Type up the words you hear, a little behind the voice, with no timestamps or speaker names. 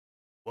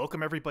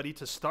Welcome everybody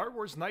to Star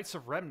Wars Knights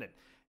of Remnant,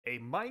 a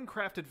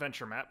Minecraft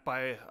adventure map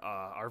by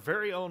our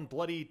very own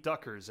Bloody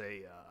Duckers,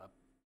 a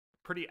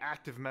pretty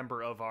active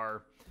member of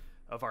our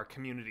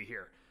community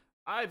here.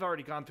 I've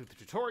already gone through the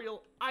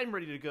tutorial, I'm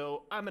ready to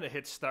go, I'm gonna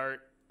hit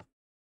start,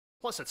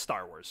 plus it's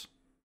Star Wars.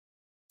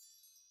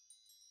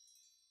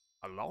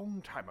 A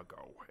long time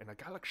ago, in a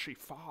galaxy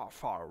far,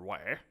 far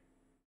away...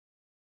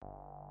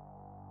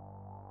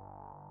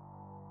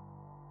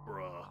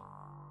 Bruh.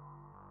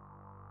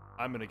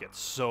 I'm gonna get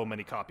so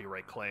many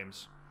copyright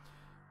claims.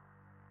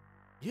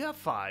 Year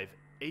 5,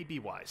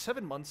 ABY,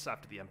 7 months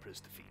after the Emperor's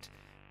defeat.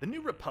 The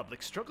New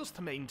Republic struggles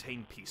to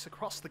maintain peace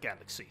across the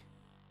galaxy.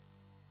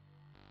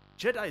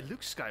 Jedi Luke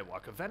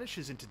Skywalker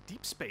vanishes into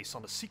deep space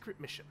on a secret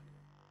mission.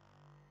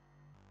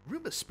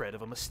 Rumors spread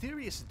of a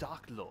mysterious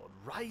Dark Lord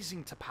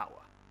rising to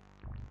power.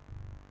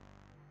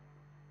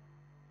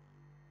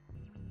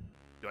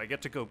 Do I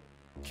get to go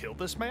kill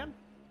this man?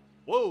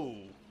 Whoa!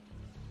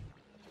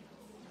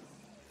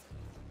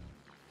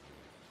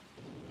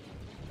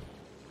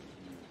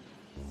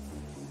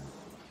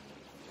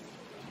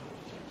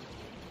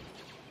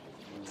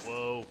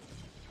 Whoa.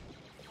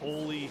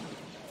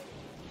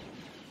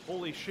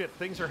 Holy shit,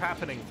 things are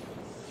happening.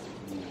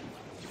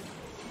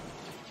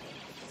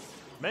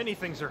 Many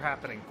things are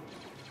happening.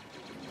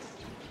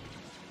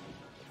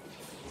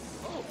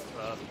 Oh,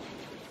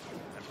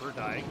 Emperor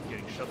dying,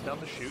 getting shoved down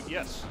the chute,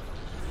 yes.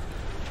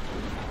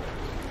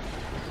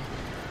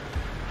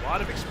 A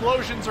lot of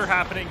explosions are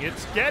happening,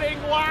 it's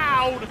getting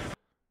loud!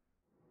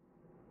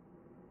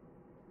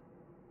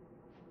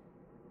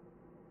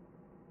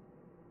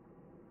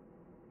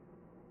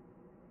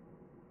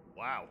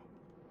 Wow,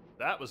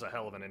 that was a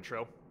hell of an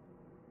intro.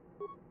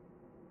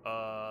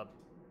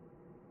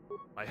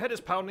 My head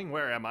is pounding,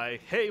 where am I?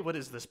 Hey, what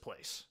is this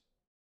place?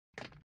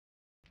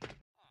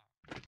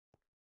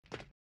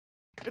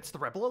 It's the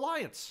Rebel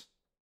Alliance!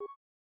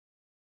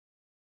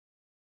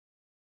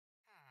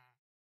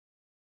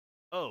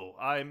 Oh,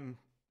 I'm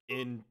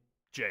in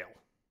jail.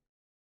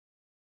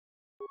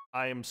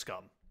 I am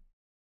scum.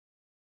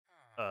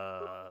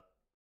 Oh.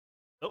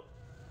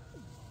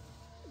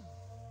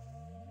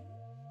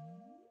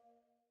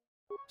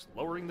 Just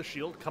lowering the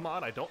shield, come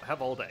on, I don't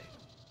have all day.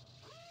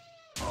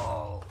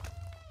 Oh.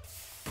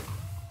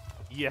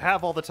 You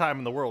have all the time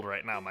in the world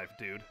right now, my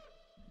dude.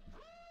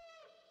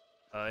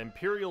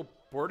 Imperial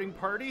boarding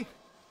party?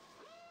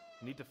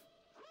 Need to...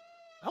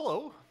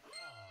 Hello.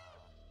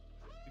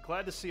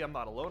 Glad to see I'm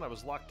not alone. I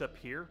was locked up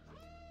here.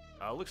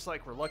 Looks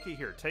like we're lucky.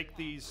 Here, take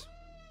these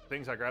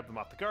things. I grabbed them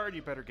off the guard.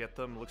 You better get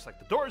them. Looks like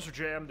the doors are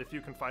jammed if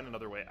you can find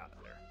another way out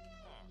of there.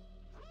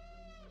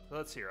 So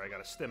let's see here. I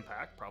got a stim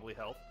pack, probably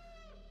health.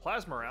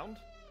 Plasma round.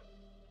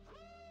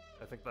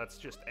 I think that's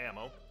just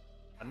ammo.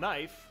 A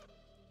knife.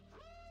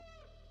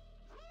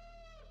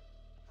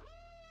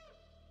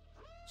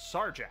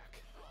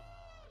 Sarjak.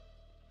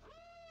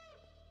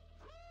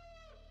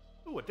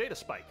 Ooh, a data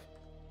spike.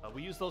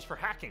 We use those for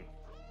hacking.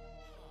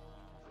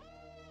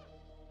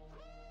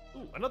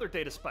 Ooh, another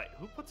data spike.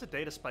 Who puts a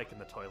data spike in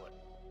the toilet?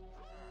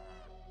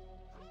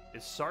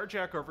 Is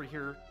Sarjak over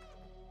here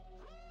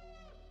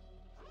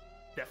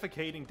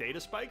defecating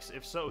data spikes?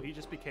 If so, he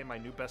just became my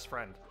new best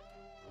friend.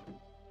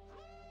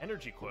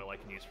 Energy coil I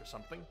can use for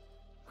something.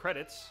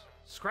 Credits.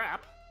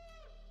 Scrap.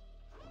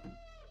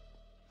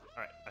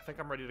 Alright, I think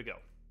I'm ready to go.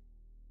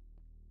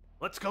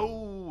 Let's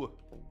go!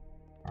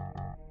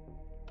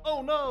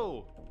 Oh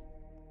no!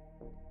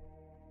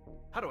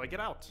 How do I get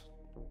out?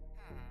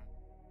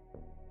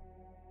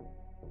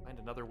 Find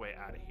another way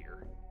out of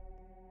here.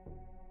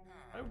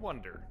 I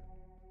wonder.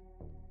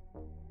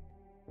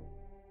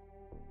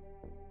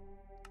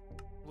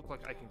 Look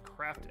like I can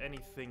craft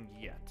anything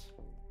yet.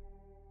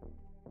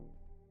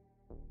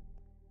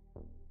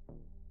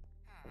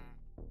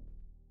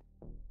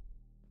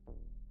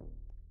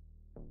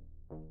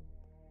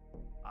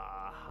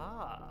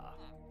 Aha!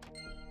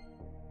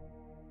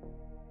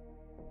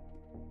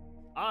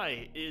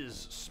 I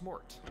is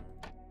smart.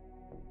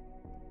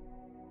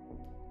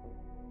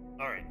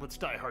 Alright, let's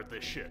die hard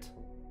this shit.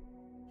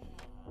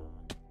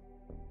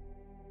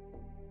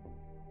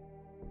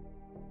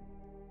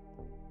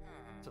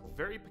 It's a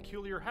very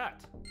peculiar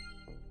hat.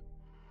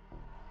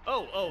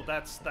 Oh,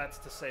 that's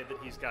to say that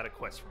he's got a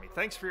quest for me.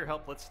 Thanks for your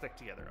help, let's stick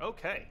together.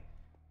 Okay.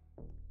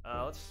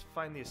 Let's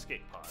find the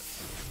escape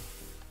pods.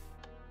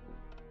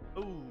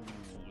 Ooh,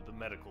 the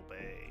medical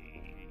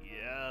bay.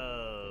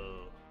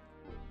 Yo.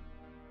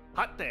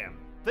 Hot damn.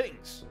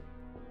 Things.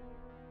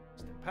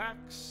 Stim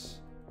packs.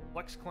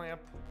 Flex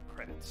clamp.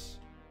 Credits.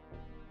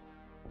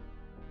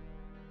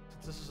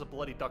 Since this is a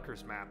Bloody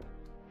Duckers map,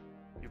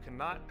 you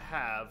cannot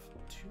have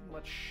too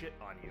much shit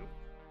on you.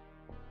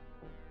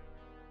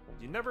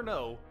 You never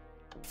know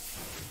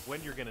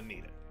when you're gonna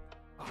need it.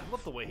 Oh, I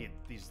love the way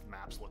these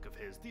maps look of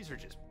his. These are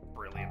just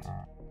brilliant.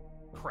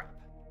 Crap.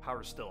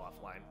 Power's still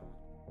offline.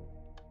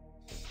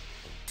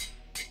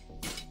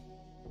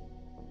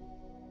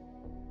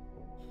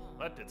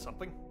 That did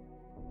something.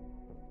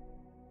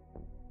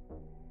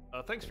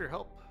 Thanks for your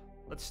help.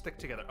 Let's stick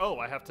together. Oh,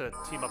 I have to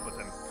team up with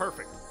him.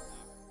 Perfect.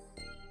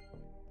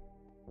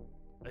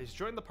 He's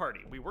joined the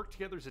party. We work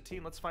together as a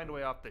team. Let's find a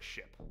way off this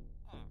ship.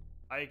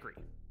 I agree.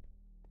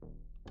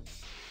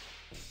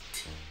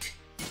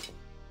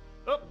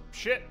 Oh,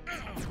 shit.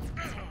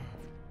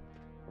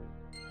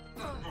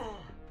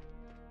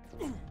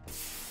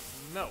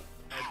 No,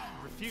 I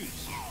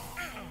refuse.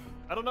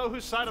 I don't know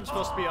whose side I'm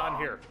supposed to be on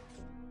here.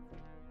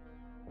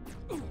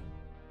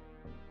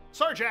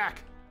 Sorry,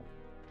 Jack.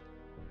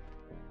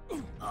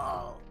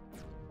 Oh.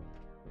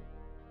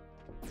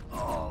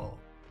 Oh.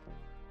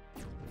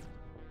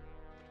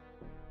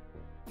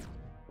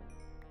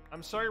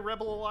 I'm sorry,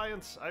 Rebel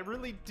Alliance. I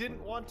really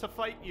didn't want to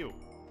fight you.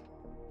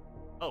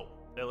 Oh,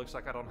 it looks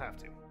like I don't have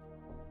to.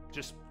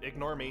 Just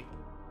ignore me.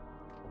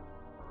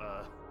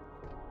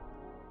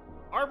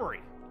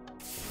 Armory.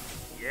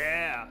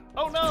 Yeah.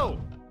 Oh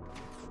no!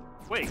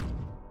 Wait.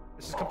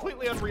 This is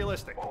completely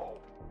unrealistic.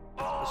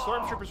 The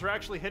stormtroopers are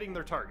actually hitting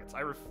their targets.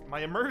 My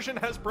immersion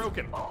has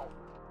broken.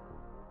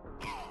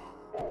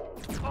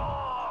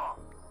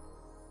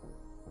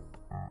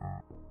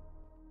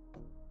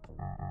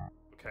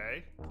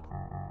 Okay.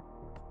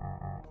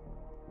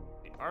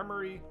 The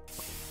armory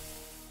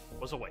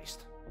was a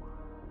waste.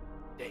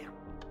 Damn.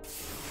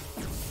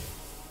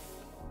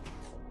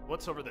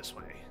 What's over this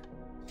way?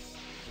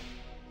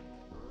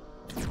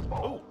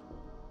 Oh.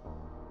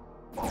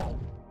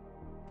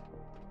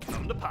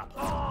 Come to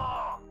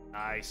Papa.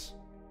 Nice.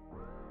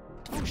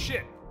 Oh,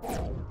 shit.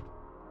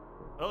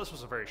 Oh, this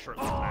was a very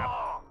short-lived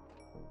map.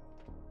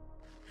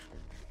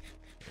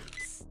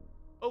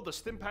 Oh, the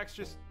stim packs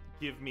just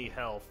give me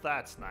health.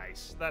 That's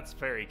nice. That's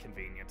very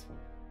convenient.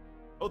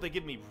 Oh, they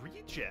give me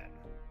regen.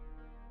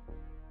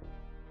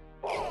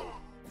 No,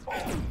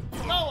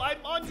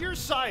 I'm on your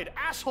side,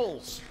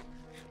 assholes!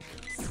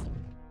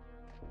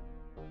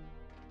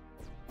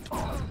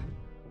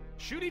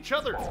 Shoot each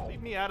other.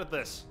 Leave me out of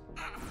this.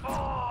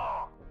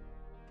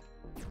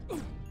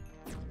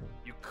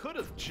 You could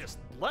have just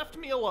left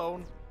me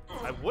alone.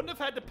 I wouldn't have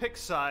had to pick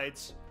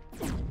sides.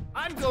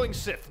 I'm going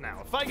Sith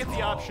now. If I get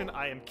the option,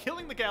 I am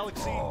killing the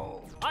galaxy.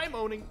 I'm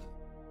owning...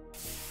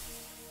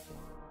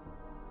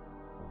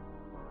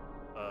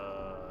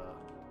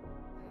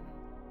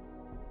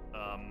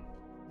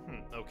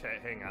 Okay,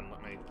 hang on.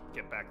 Let me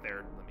get back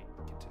there. Let me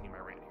continue my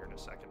rant here in a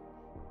second.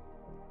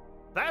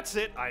 That's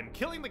it. I'm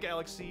killing the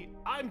galaxy.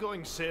 I'm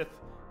going Sith.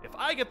 If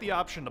I get the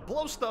option to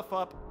blow stuff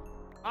up,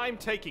 I'm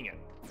taking it.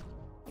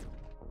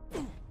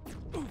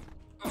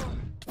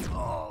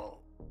 Oh.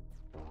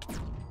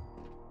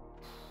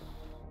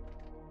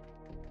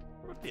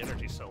 What the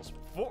energy cells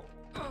for?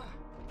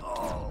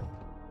 Oh.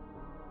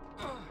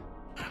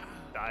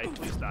 Die,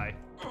 please die.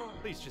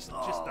 Please just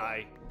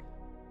die.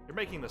 You're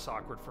making this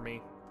awkward for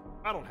me.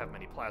 I don't have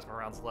many plasma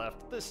rounds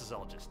left. This is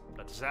all just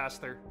a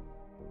disaster.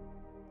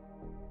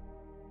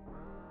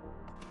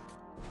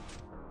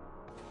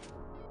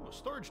 Ooh, a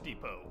storage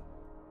depot.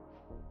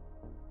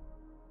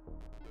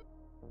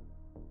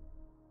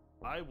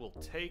 I will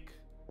take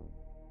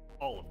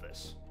all of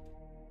this.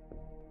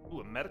 Ooh,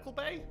 a medical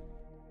bay?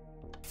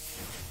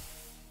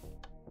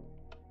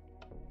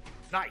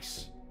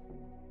 Nice.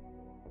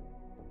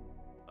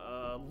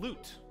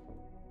 Loot.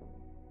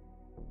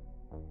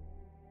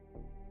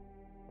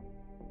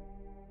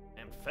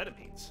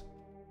 Amphetamines.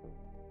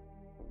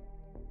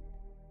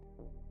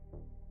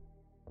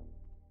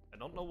 I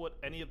don't know what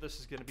any of this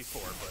is going to be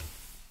for,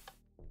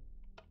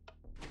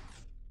 but...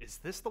 Is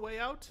this the way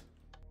out?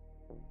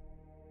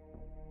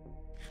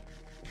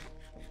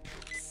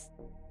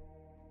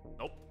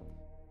 Nope.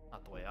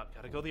 Not the way out.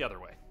 Gotta go the other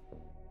way.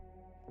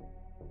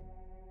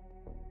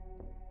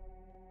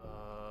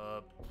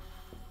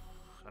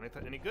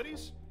 Any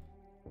goodies?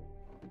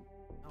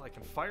 Well, I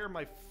can fire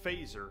my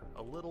phaser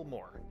a little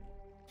more.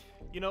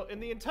 You know, in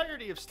the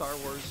entirety of Star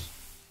Wars...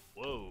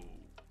 Whoa.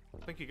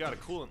 I think you got a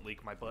coolant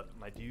leak, my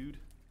dude.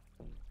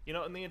 You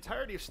know, in the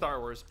entirety of Star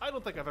Wars, I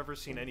don't think I've ever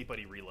seen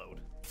anybody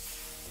reload.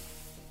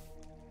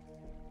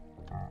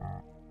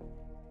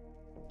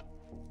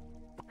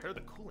 Repair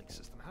the cooling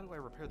system? How do I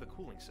repair the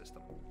cooling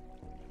system?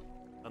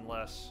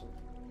 Unless...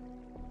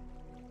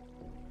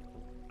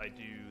 I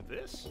do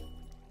this?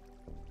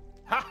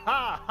 Ha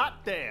ha!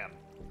 Hot damn!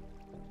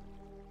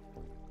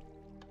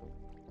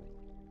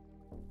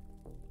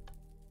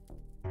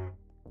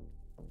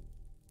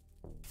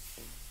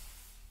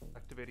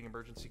 Activating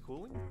emergency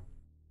cooling.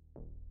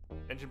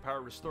 Engine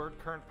power restored.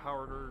 Current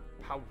power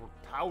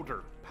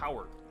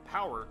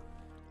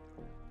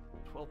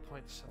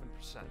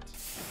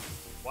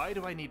 12.7%. Why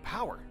do I need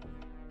power?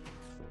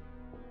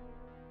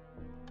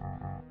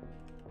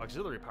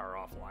 Auxiliary power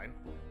offline.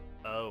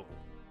 Oh.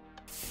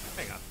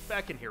 Hang on.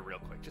 Back in here real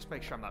quick. Just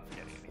make sure I'm not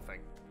forgetting anything.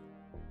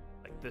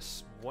 Like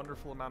this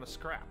wonderful amount of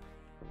scrap.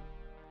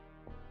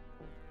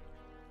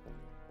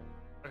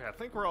 Okay, I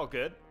think we're all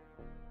good.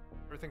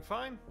 Everything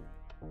fine?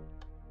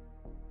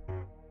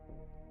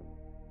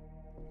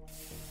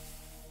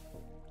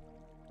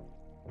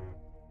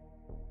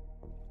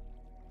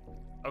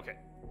 Okay.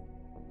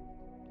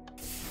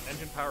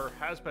 Engine power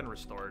has been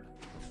restored.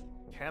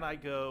 Can I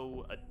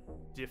go a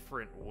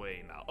different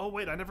way now? Oh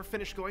wait, I never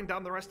finished going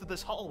down the rest of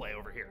this hallway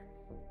over here.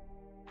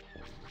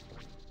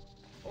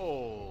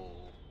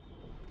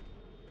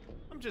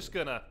 just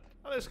gonna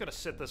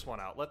sit this one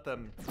out. Let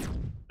them...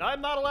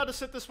 I'm not allowed to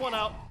sit this one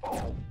out.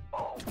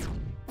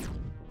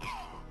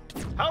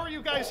 How are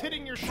you guys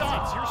hitting your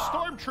shots? You're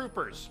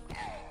stormtroopers.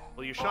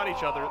 Well, you shot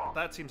each other.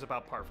 That seems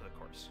about par for the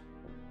course.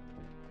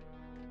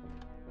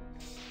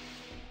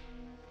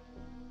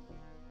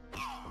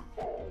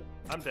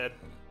 I'm dead.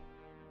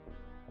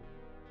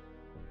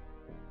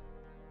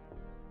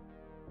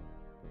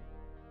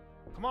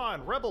 Come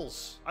on,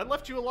 rebels! I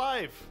left you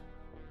alive!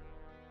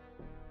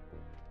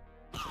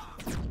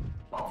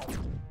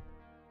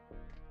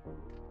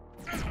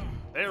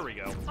 There we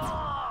go.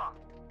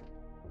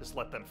 Just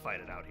let them fight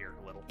it out here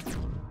a little.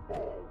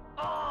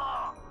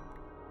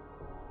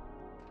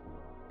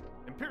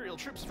 Imperial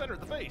troops have entered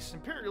the base!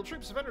 Imperial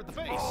troops have entered the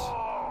base!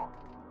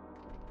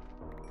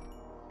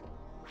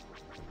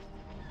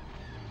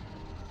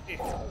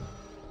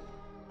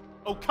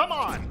 Oh, come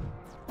on!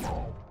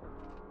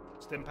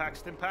 Stim pack,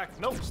 stim pack.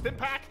 No, stim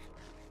pack!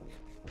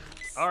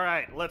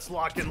 Alright, let's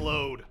lock and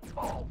load.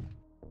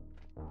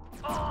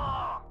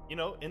 You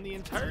know, in the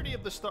entirety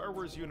of the Star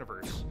Wars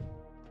universe,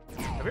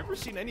 have you ever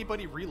seen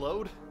anybody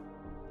reload?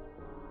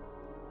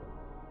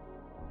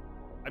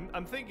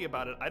 I'm thinking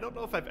about it. I don't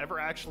know if I've ever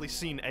actually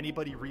seen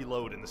anybody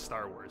reload in the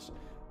Star Wars.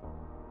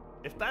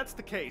 If that's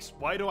the case,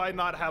 why do I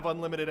not have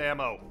unlimited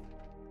ammo?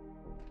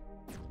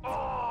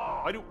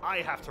 Why do I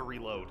have to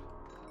reload?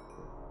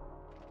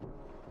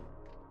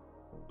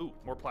 Ooh,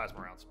 more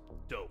plasma rounds.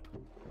 Dope.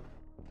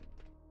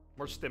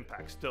 More stim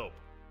packs. Dope.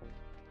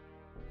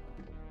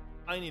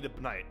 I need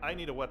a knight. I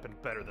need a weapon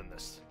better than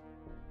this.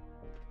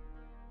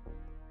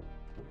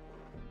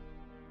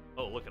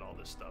 Oh, look at all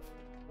this stuff.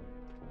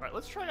 Alright,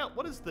 let's try out...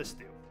 What does this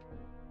do?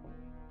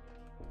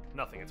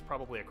 Nothing. It's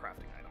probably a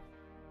crafting item.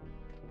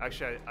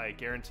 Actually, I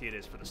guarantee it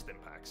is for the stim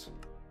packs.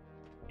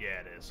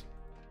 Yeah, it is.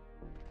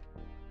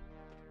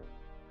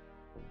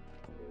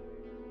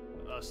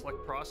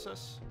 Select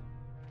process.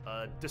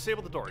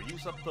 Disable the door.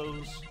 Use up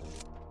those...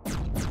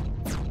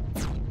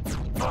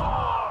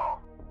 Oh!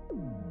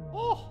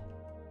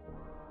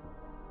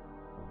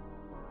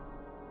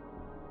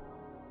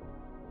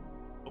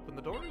 Open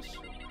the doors?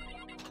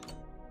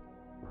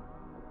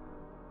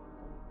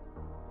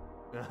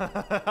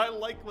 I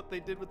like what they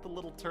did with the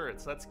little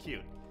turrets. That's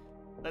cute.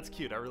 That's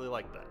cute. I really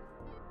like that.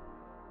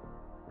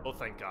 Oh,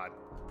 thank God.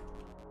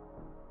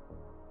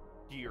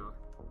 Gear.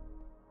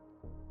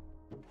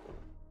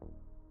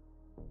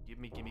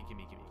 Gimme, gimme,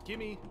 gimme, gimme,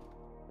 gimme.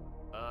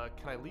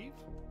 Can I leave?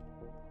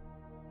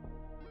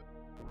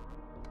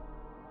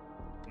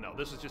 No,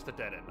 this is just a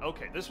dead end.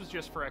 Okay, this was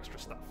just for extra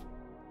stuff.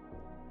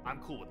 I'm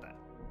cool with that.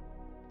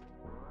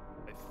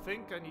 I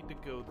think I need to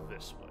go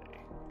this way.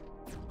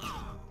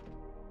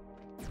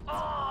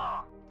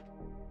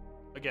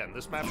 Again,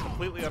 this map's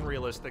completely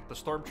unrealistic. The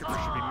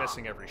stormtroopers should be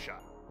missing every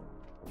shot.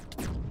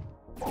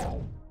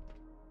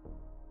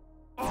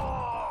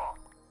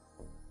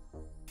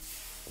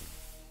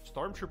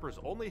 Stormtroopers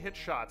only hit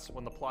shots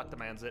when the plot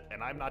demands it,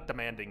 and I'm not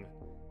demanding...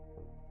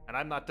 And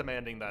I'm not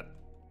demanding that...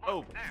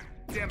 Oh,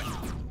 damn it.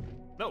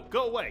 No,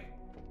 go away.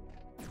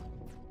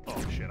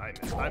 Oh, shit, I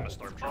missed. I'm a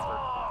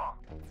stormtrooper.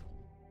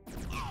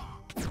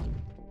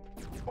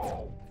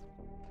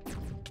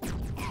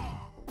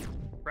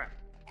 Crap.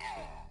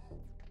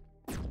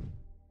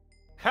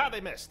 Ha,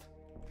 they missed.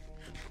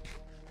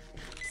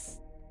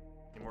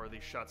 Any more of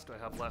these shots do I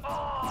have left?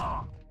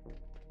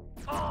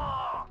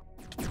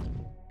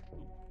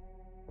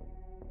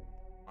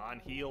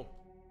 On heal.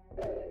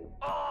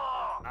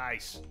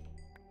 Nice.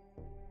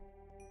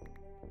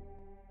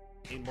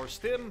 Need more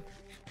stim.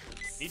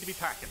 Need to be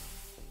packing.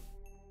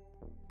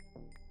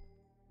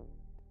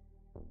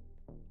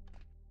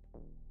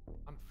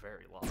 I'm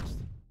very lost.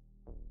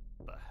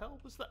 The hell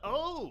was that?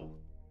 Oh!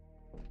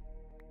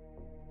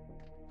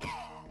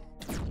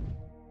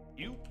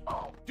 You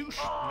douche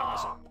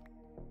nozzle.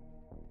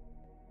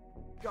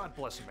 God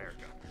bless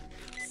America.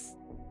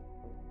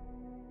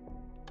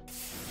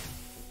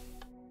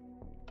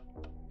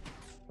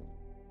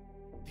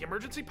 The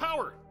emergency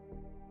power!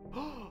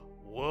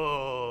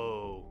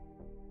 Whoa!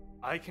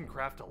 I can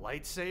craft a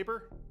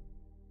lightsaber?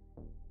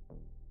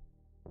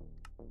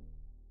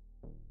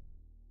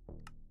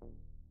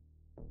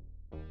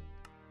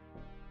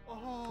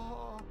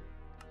 Oh!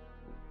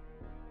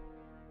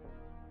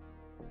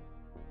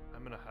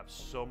 I'm gonna have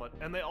so much...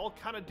 And they all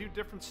kind of do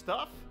different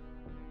stuff?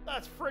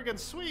 That's friggin'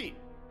 sweet!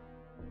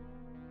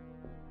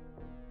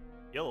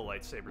 Yellow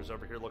lightsaber's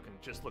over here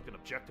just looking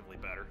objectively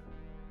better.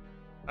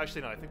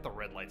 Actually, no, I think the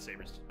red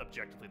lightsaber's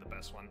objectively the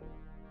best one.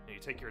 You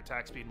take your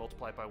attack speed,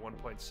 multiply it by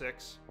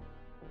 1.6.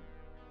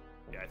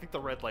 Yeah, I think the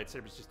red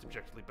lightsaber's just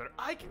objectively better.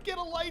 I can get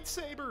a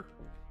lightsaber!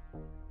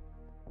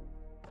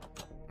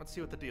 Let's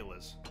see what the deal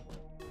is.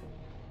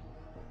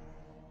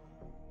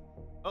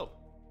 Oh,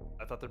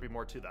 I thought there'd be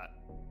more to that.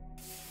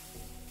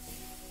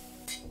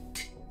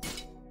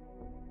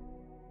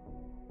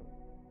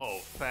 Oh,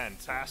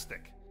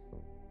 fantastic.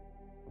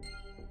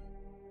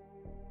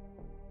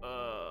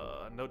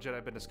 No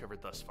Jedi been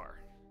discovered thus far.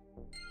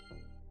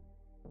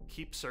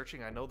 Keep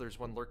searching. I know there's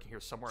one lurking here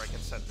somewhere I can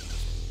send it.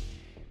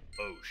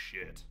 Oh,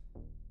 shit.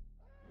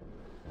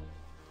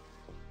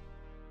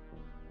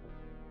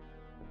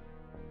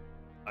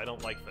 I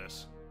don't like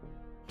this.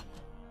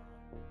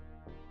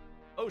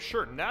 Oh,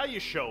 sure, now you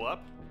show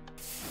up.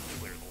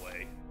 Clear the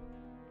way.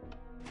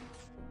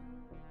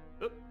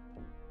 Oop.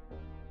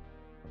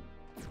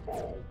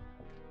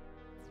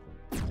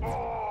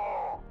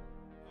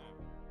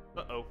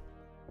 Uh-oh.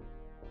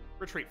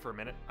 Retreat for a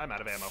minute. I'm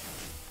out of ammo.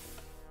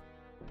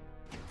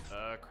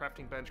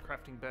 Crafting bench,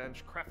 crafting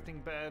bench,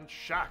 crafting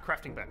bench. Ah,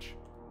 crafting bench.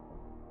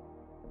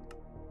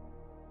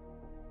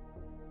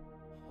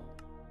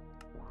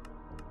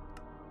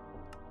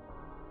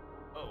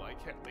 Oh, I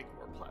can't make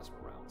more plasma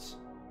rounds.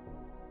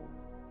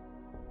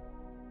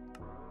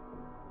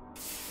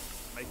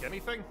 Make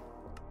anything?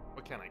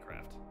 What can I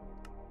craft?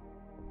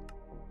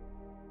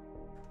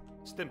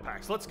 Stim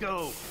packs, let's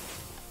go!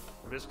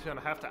 I'm just gonna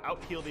have to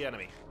out-heal the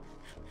enemy.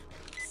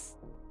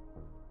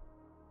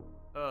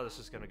 Oh, this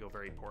is gonna go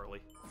very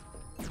poorly.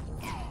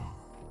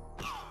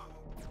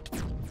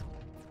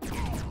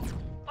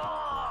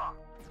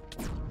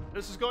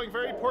 This is going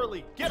very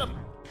poorly. Get him!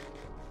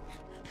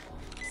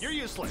 You're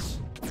useless.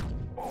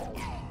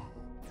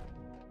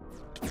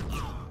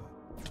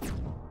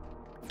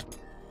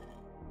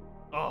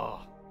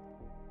 Oh.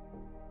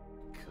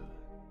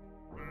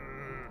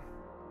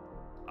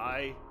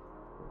 I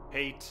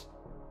hate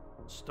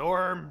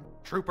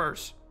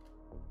stormtroopers.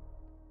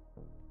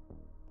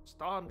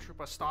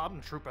 Stormtrooper,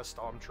 stormtrooper,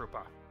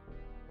 stormtrooper.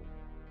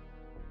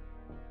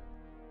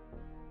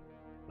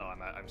 Oh,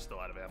 I'm still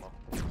out of ammo.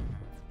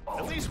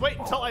 At least wait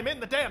until I'm in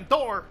the damn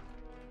door!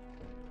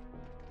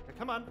 Okay,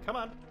 come on, come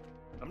on.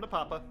 Come to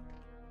Papa.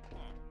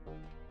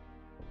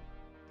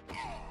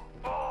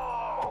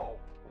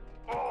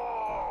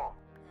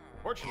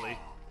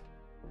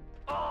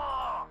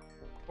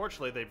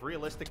 Fortunately, they've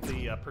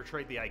realistically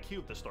portrayed the IQ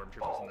of the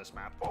stormtroopers in this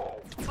map.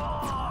 Oh!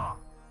 Ah!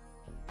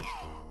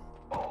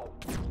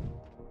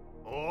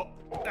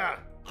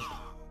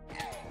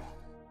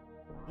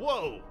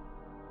 Whoa!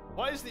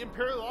 Why is the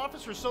Imperial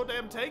officer so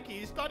damn tanky?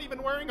 He's not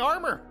even wearing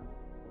armor!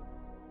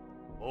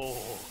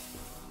 Oh.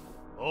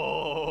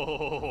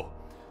 Oh.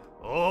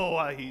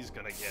 Oh, he's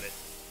gonna get it.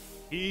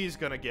 He's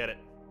gonna get it.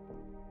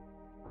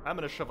 I'm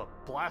gonna shove a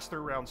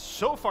blaster round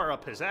so far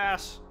up his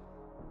ass.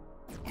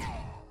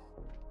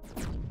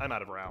 I'm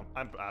out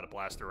of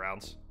blaster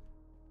rounds.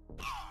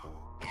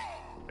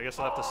 I guess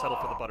I'll have to settle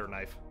for the butter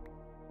knife.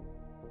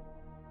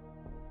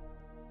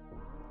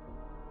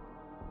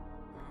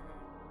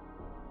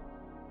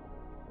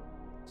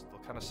 Still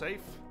kind of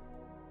safe.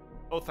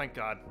 Oh, thank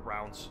God,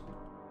 rounds.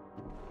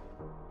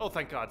 Oh,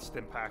 thank God,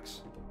 stim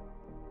packs.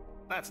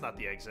 That's not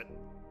the exit.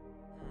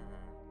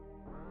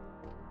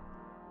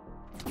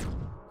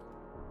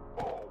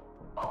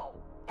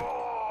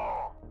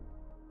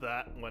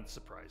 That went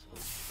surprisingly.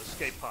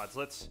 Escape pods,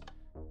 let's...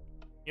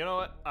 You know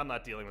what? I'm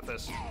not dealing with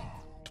this.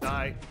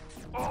 Die.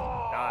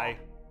 Die.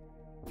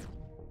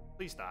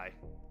 Please die.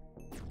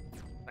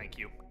 Thank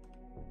you.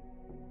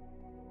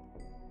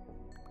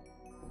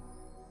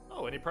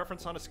 Oh, any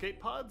preference on escape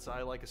pods?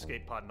 I like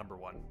escape pod number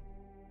 1.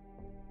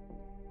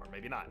 Or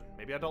maybe not.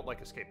 Maybe I don't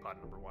like escape pod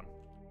number 1.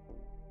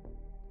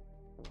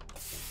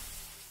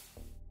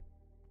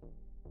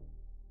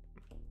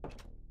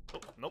 Oh,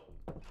 nope.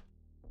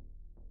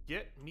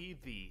 Get me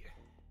the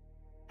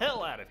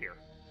hell out of here.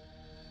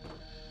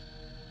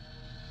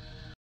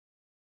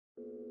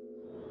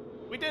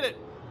 We did it!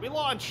 We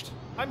launched!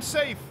 I'm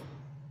safe!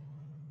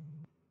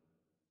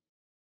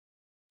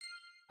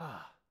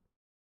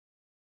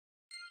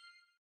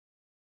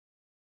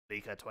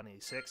 Bleaker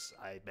 26,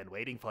 I've been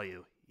waiting for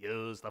you.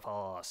 Use the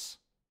Force.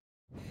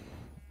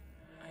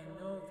 I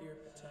know of your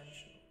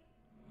potential.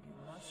 You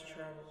must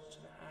travel to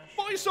the ash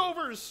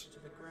Voiceovers! to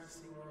the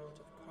grassy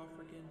world of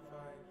Kofragan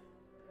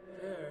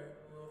 5. There,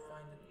 you will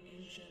find an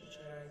ancient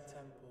Jedi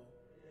temple.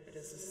 It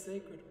is a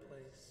sacred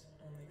place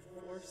only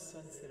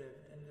Force-sensitive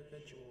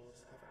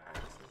individuals have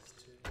access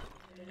to.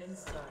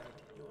 Inside,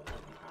 you will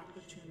have the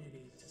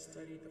opportunity to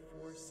study the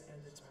Force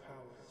and its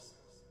powers.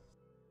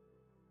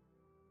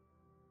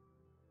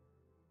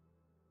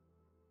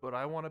 But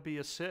I want to be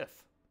a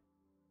Sith.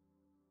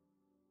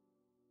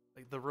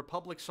 Like, the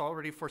Republic's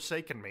already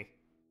forsaken me.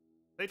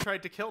 They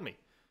tried to kill me.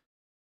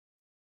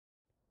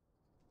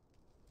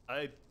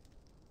 I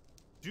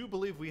do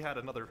believe we had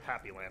another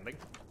happy landing.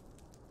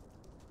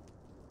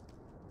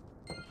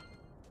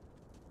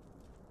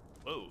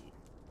 Whoa.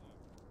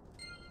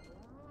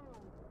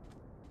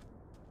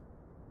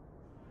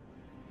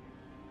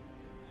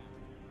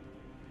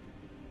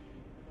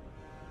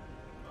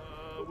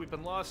 We've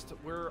been lost.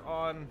 We're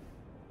on...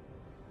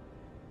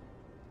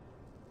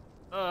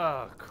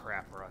 Oh,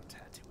 crap, we're on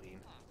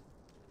Tatooine.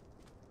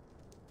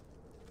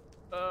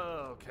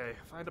 Okay,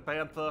 find a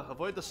bantha.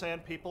 Avoid the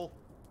sand people.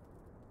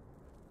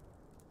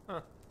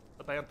 Huh,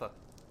 a bantha.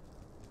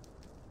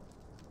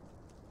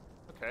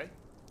 Okay.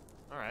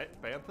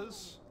 Alright,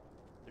 banthas.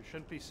 There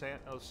shouldn't be sand...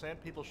 Oh,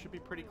 sand people should be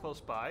pretty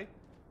close by.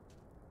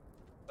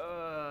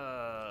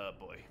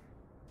 Boy.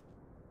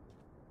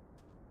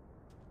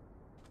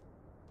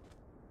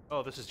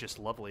 Oh, this is just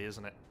lovely,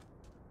 isn't it?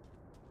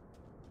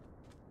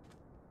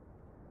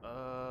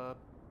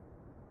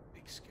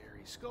 Big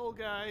scary skull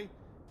guy.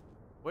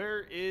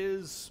 Where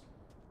is...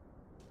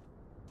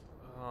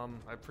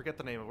 I forget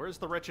the name of it. Where's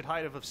the wretched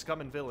hive of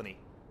scum and villainy?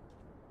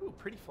 Ooh,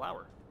 pretty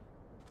flower.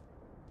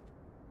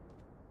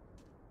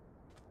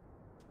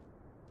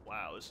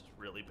 Wow, this is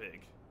really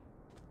big.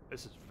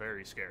 This is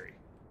very scary.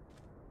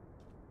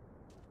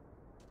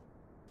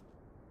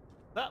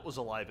 That was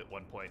alive at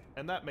one point,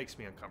 and that makes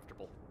me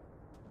uncomfortable.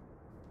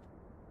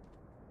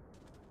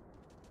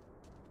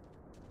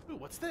 Ooh,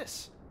 what's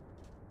this?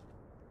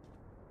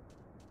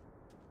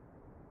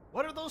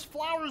 What are those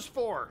flowers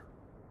for?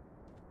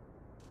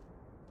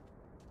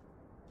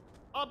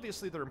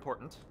 Obviously, they're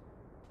important.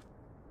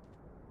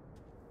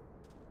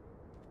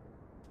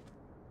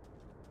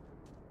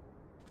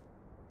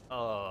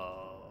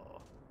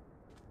 Oh.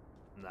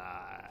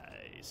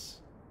 Nice.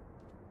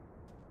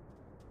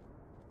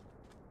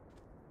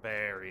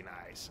 Very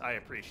nice. I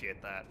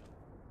appreciate that.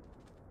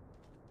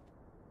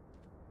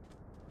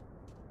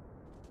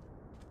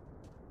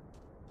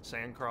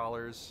 Sand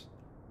crawlers.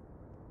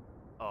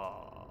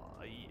 Oh,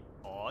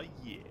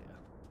 yeah.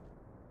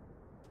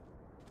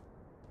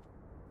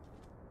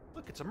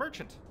 Look, it's a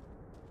merchant.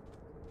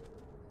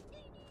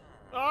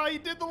 Oh, he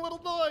did the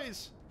little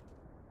noise.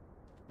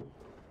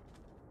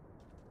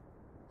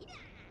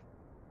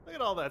 Look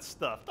at all that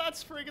stuff.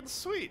 That's friggin'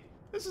 sweet.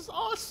 This is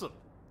awesome.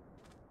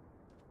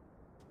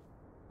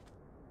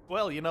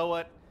 Well, you know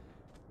what?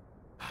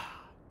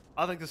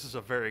 I think this is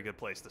a very good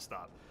place to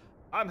stop.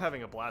 I'm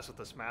having a blast with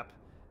this map.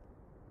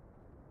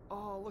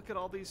 Oh, look at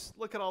all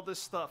this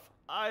stuff.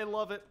 I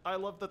love it. I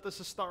love that this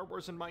is Star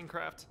Wars in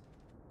Minecraft.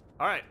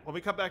 Alright, when we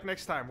come back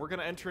next time, we're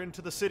gonna enter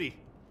into the city.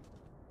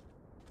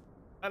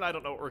 And I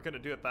don't know what we're gonna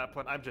do at that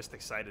point. I'm just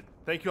excited.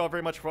 Thank you all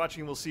very much for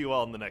watching, and we'll see you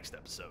all in the next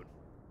episode.